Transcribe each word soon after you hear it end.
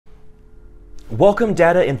Welcome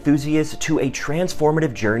data enthusiasts to a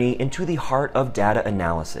transformative journey into the heart of data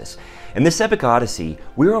analysis. In this epic odyssey,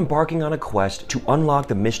 we're embarking on a quest to unlock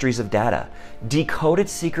the mysteries of data, decode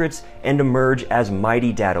its secrets, and emerge as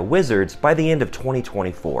mighty data wizards by the end of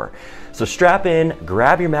 2024. So strap in,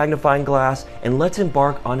 grab your magnifying glass, and let's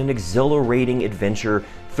embark on an exhilarating adventure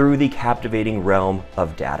through the captivating realm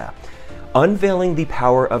of data. Unveiling the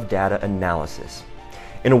power of data analysis.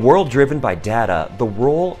 In a world driven by data, the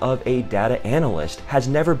role of a data analyst has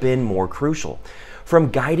never been more crucial.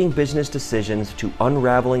 From guiding business decisions to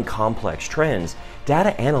unraveling complex trends,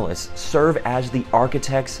 data analysts serve as the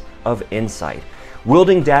architects of insight,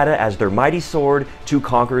 wielding data as their mighty sword to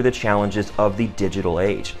conquer the challenges of the digital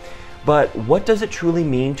age. But what does it truly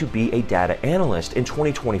mean to be a data analyst in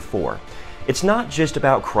 2024? It's not just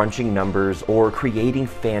about crunching numbers or creating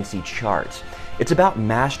fancy charts. It's about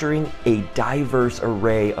mastering a diverse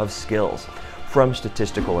array of skills, from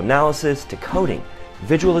statistical analysis to coding,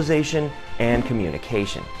 visualization, and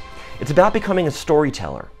communication. It's about becoming a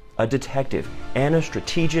storyteller, a detective, and a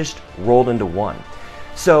strategist rolled into one.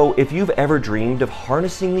 So if you've ever dreamed of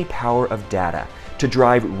harnessing the power of data to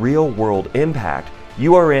drive real-world impact,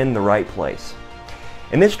 you are in the right place.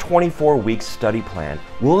 In this 24-week study plan,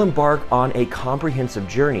 we'll embark on a comprehensive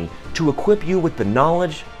journey to equip you with the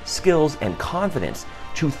knowledge, skills, and confidence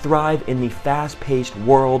to thrive in the fast-paced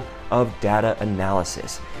world of data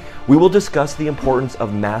analysis. We will discuss the importance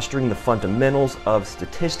of mastering the fundamentals of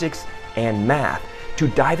statistics and math to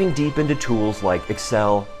diving deep into tools like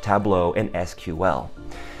Excel, Tableau, and SQL.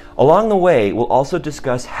 Along the way, we'll also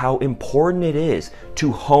discuss how important it is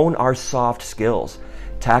to hone our soft skills,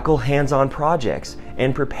 tackle hands-on projects,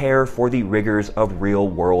 and prepare for the rigors of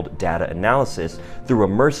real-world data analysis through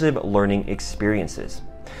immersive learning experiences.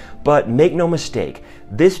 But make no mistake,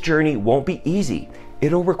 this journey won't be easy.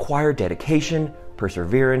 It'll require dedication,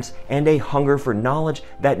 perseverance, and a hunger for knowledge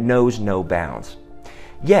that knows no bounds.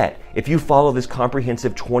 Yet, if you follow this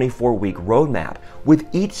comprehensive 24-week roadmap, with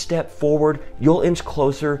each step forward, you'll inch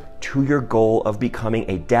closer to your goal of becoming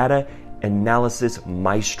a data analysis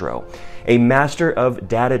maestro, a master of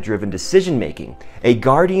data-driven decision-making, a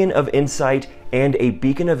guardian of insight, and a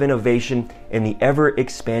beacon of innovation in the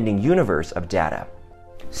ever-expanding universe of data.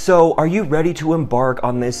 So, are you ready to embark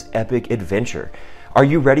on this epic adventure? Are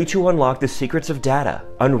you ready to unlock the secrets of data,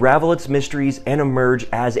 unravel its mysteries, and emerge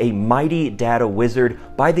as a mighty data wizard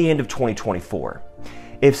by the end of 2024?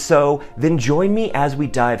 If so, then join me as we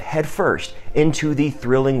dive headfirst into the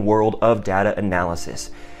thrilling world of data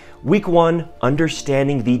analysis. Week 1,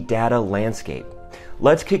 understanding the data landscape.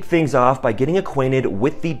 Let's kick things off by getting acquainted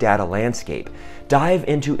with the data landscape. Dive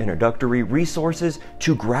into introductory resources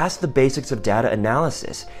to grasp the basics of data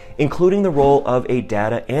analysis, including the role of a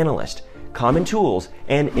data analyst, common tools,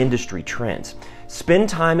 and industry trends. Spend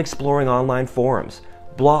time exploring online forums,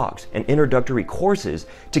 blogs, and introductory courses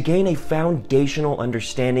to gain a foundational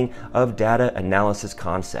understanding of data analysis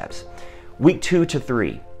concepts. Week 2 to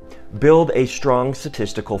 3. Build a strong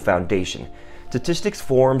statistical foundation. Statistics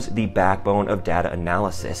forms the backbone of data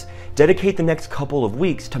analysis. Dedicate the next couple of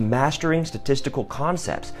weeks to mastering statistical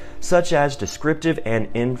concepts, such as descriptive and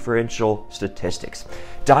inferential statistics.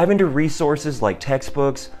 Dive into resources like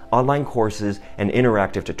textbooks, online courses, and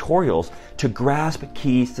interactive tutorials to grasp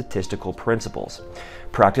key statistical principles.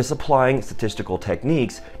 Practice applying statistical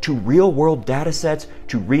techniques to real-world data sets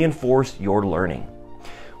to reinforce your learning.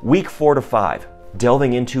 Week 4 to 5.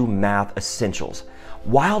 Delving into math essentials.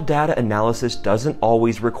 While data analysis doesn't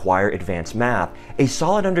always require advanced math, a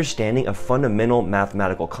solid understanding of fundamental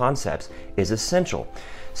mathematical concepts is essential.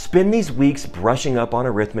 Spend these weeks brushing up on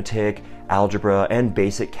arithmetic, algebra, and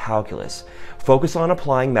basic calculus. Focus on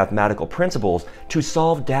applying mathematical principles to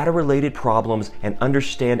solve data-related problems and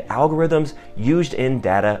understand algorithms used in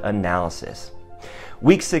data analysis.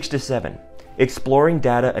 Week 6 to 7. Exploring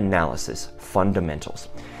data analysis fundamentals.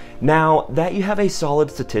 Now that you have a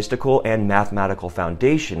solid statistical and mathematical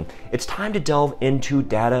foundation, it's time to delve into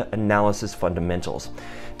data analysis fundamentals.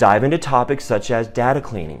 Dive into topics such as data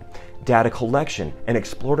cleaning, data collection, and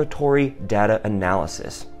exploratory data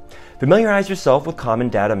analysis. Familiarize yourself with common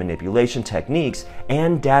data manipulation techniques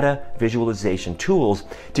and data visualization tools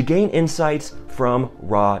to gain insights from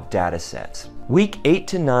raw data sets. Week 8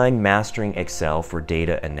 to 9, mastering Excel for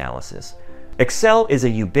data analysis. Excel is a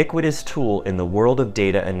ubiquitous tool in the world of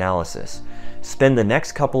data analysis. Spend the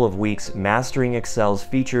next couple of weeks mastering Excel's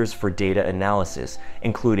features for data analysis,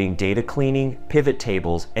 including data cleaning, pivot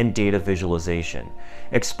tables, and data visualization.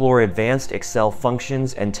 Explore advanced Excel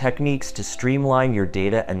functions and techniques to streamline your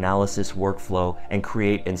data analysis workflow and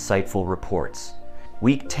create insightful reports.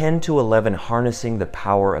 Week 10 to 11, harnessing the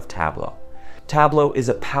power of Tableau. Tableau is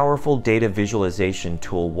a powerful data visualization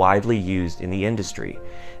tool widely used in the industry.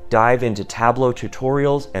 Dive into Tableau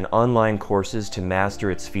tutorials and online courses to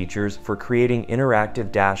master its features for creating interactive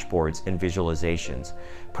dashboards and visualizations.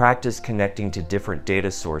 Practice connecting to different data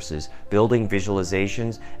sources, building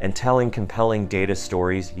visualizations, and telling compelling data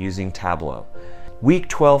stories using Tableau. Week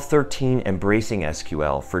 12-13, Embracing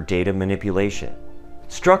SQL for Data Manipulation.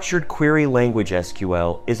 Structured Query Language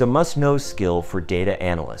SQL is a must-know skill for data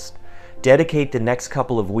analysts. Dedicate the next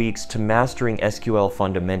couple of weeks to mastering SQL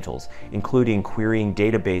fundamentals, including querying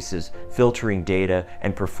databases, filtering data,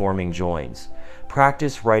 and performing joins.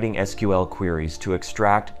 Practice writing SQL queries to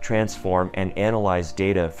extract, transform, and analyze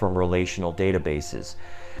data from relational databases.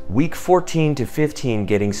 Week 14-15,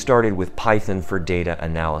 Getting Started with Python for Data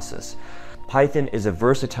Analysis. Python is a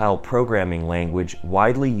versatile programming language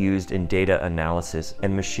widely used in data analysis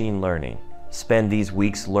and machine learning. Spend these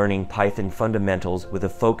weeks learning Python fundamentals with a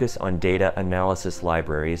focus on data analysis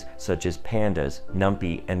libraries such as Pandas,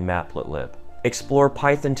 NumPy, and Matplotlib. Explore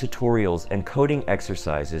Python tutorials and coding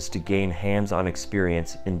exercises to gain hands-on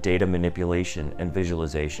experience in data manipulation and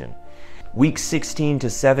visualization. Week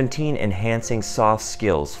 16-17, Enhancing Soft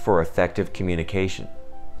Skills for Effective Communication.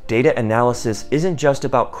 Data analysis isn't just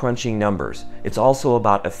about crunching numbers, it's also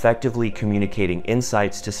about effectively communicating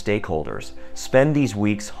insights to stakeholders. Spend these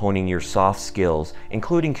weeks honing your soft skills,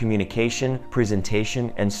 including communication,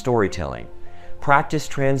 presentation, and storytelling. Practice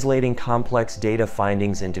translating complex data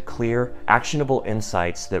findings into clear, actionable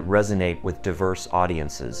insights that resonate with diverse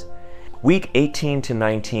audiences. Week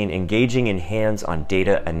 18-19, Engaging in Hands-on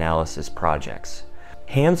Data Analysis Projects.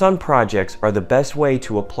 Hands-on projects are the best way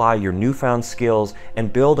to apply your newfound skills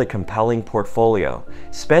and build a compelling portfolio.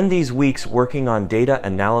 Spend these weeks working on data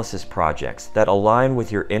analysis projects that align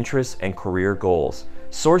with your interests and career goals.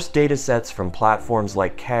 Source datasets from platforms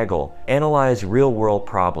like Kaggle, analyze real-world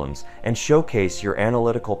problems, and showcase your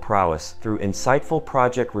analytical prowess through insightful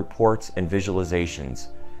project reports and visualizations.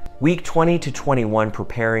 Week 20-21,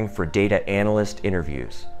 Preparing for Data Analyst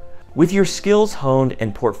Interviews. With your skills honed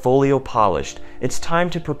and portfolio polished, it's time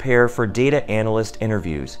to prepare for data analyst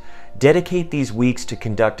interviews. Dedicate these weeks to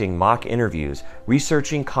conducting mock interviews,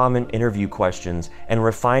 researching common interview questions, and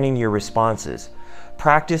refining your responses.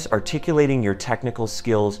 Practice articulating your technical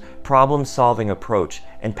skills, problem-solving approach,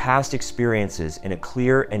 and past experiences in a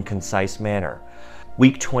clear and concise manner.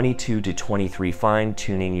 Week 22-23,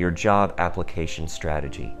 Fine-tuning your job application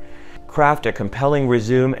strategy. Craft a compelling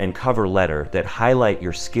resume and cover letter that highlight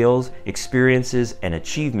your skills, experiences, and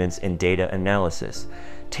achievements in data analysis.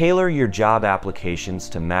 Tailor your job applications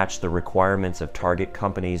to match the requirements of target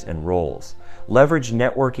companies and roles. Leverage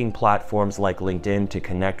networking platforms like LinkedIn to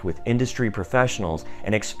connect with industry professionals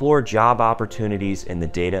and explore job opportunities in the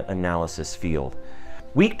data analysis field.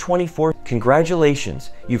 Week 24, congratulations!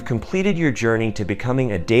 You've completed your journey to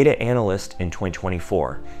becoming a data analyst in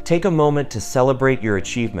 2024. Take a moment to celebrate your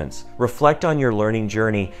achievements, reflect on your learning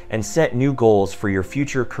journey, and set new goals for your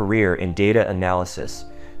future career in data analysis.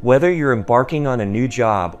 Whether you're embarking on a new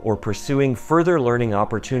job or pursuing further learning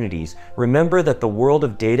opportunities, remember that the world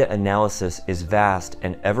of data analysis is vast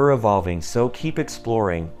and ever-evolving, so keep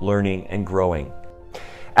exploring, learning, and growing.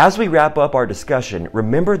 As we wrap up our discussion,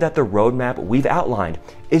 remember that the roadmap we've outlined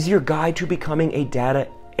is your guide to becoming a data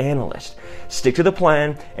analyst. Stick to the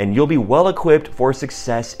plan and you'll be well equipped for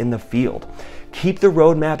success in the field. Keep the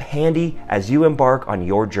roadmap handy as you embark on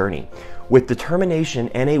your journey. With determination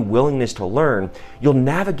and a willingness to learn, you'll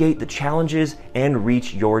navigate the challenges and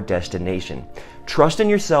reach your destination. Trust in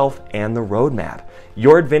yourself and the roadmap.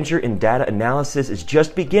 Your adventure in data analysis is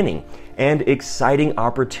just beginning and exciting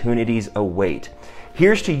opportunities await.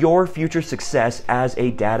 Here's to your future success as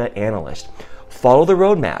a data analyst. Follow the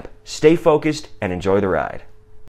roadmap, stay focused, and enjoy the ride.